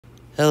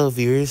Hello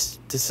viewers,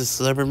 this is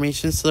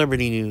Celebrimation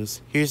Celebrity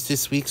News. Here's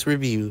this week's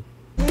review.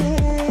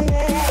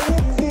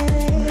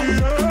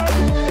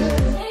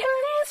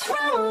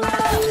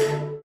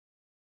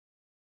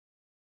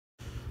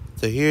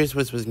 So here's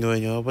what's been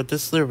going on with the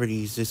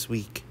celebrities this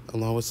week,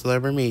 along with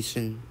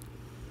Celebrimation.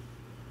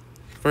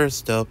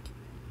 First up,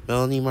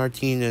 Melanie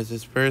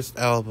Martinez's first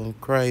album,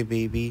 Cry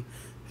Baby,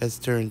 has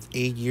turned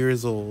 8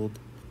 years old.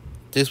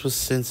 This was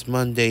since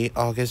Monday,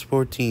 August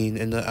 14,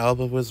 and the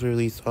album was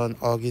released on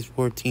August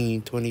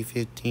 14,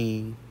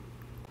 2015.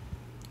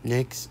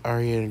 Next,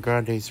 Ariana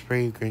Grande's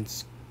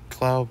fragrance,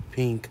 Cloud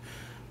Pink,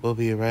 will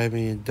be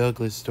arriving in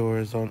Douglas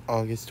stores on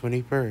August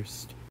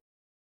 21st.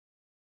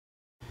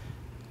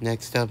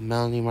 Next up,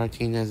 Melanie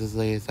Martinez's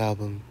latest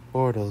album,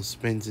 Portal,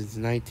 spends its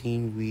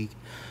 19th week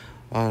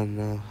on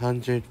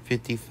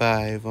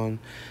 155 on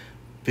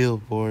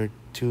Billboard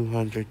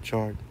 200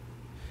 chart.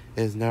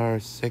 It is now her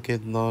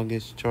second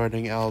longest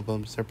charting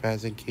album,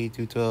 surpassing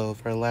K212,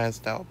 her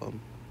last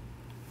album.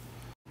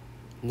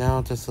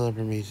 Now to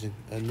Celebrimation.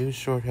 A new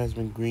short has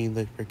been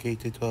greenlit for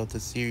K212, the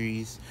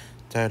series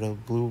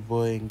titled Blue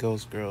Boy and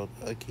Ghost Girl,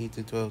 a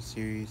K212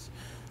 series.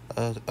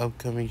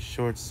 Upcoming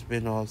short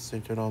spin-off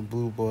centered on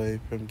Blue Boy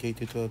from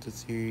K212, the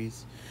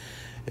series.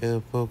 It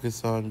will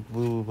focus on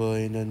Blue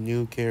Boy and a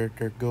new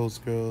character,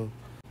 Ghost Girl.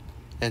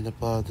 And the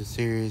plot of the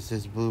series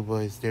is Blue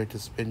Boy is there to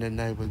spend the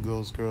night with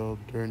Ghost Girl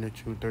during the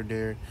Truth or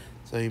Dare,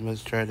 so he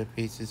must try to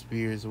face his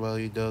fears while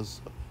he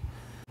does so.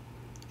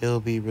 It will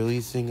be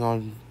releasing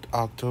on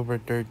October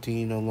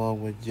 13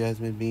 along with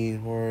Jasmine Bean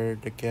Horror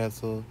the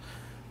Castle,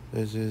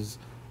 which is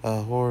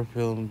a horror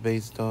film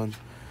based on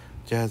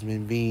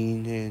Jasmine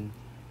Bean, and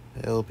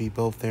it'll be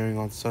both airing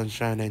on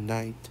Sunshine at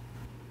Night.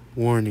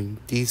 Warning,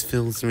 these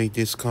films may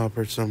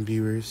discomfort some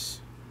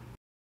viewers.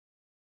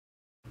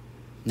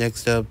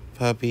 Next up,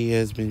 Poppy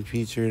has been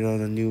featured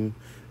on a new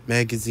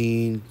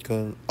magazine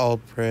called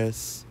Alt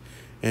Press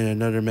and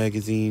another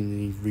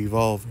magazine,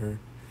 Revolver.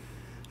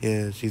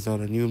 Yeah, she's on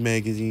a new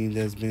magazine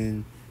that's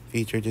been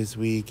featured this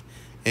week,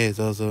 and it's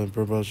also in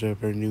promotion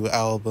of her new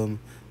album,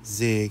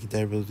 Zig,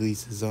 that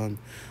releases on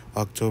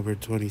October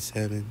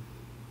 27.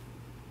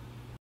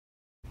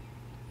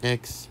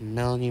 Next,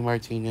 Melanie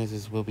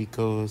Martinez will be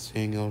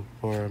co-hosting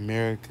for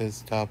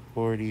America's Top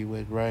 40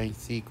 with Ryan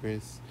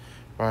Seacrest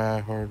for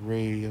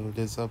iHeartRadio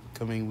this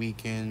upcoming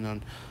weekend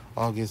on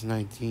August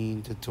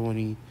 19 to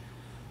 20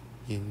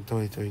 in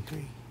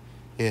 2023.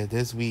 Yeah,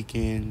 this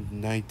weekend,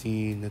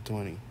 19 to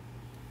 20.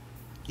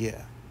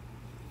 Yeah.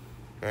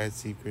 Ryan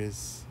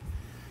Seacrest,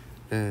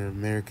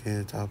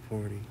 American Top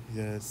 40.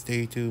 Yeah,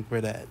 stay tuned for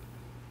that.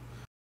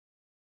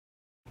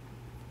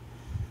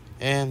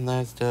 And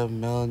last up,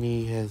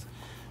 Melanie has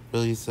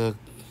released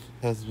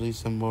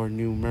some more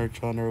new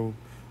merch on her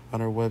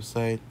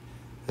website.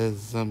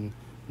 There's some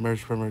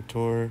merch from her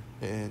tour,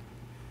 and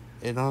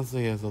it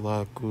honestly has a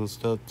lot of cool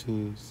stuff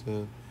too.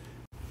 So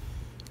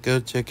go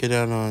check it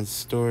out on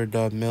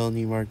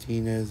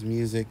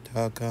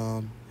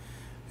store.melaniemartinezmusic.com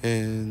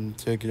and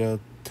check it out.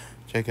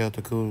 Check out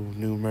the cool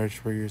new merch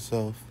for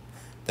yourself.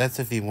 That's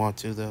if you want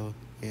to, though.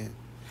 Yeah,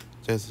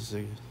 just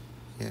so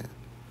yeah.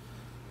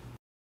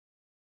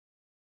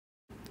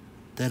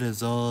 That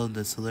is all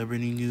the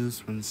celebrity news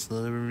from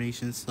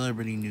Celebrimation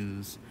Celebrity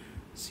News.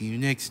 See you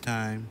next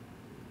time.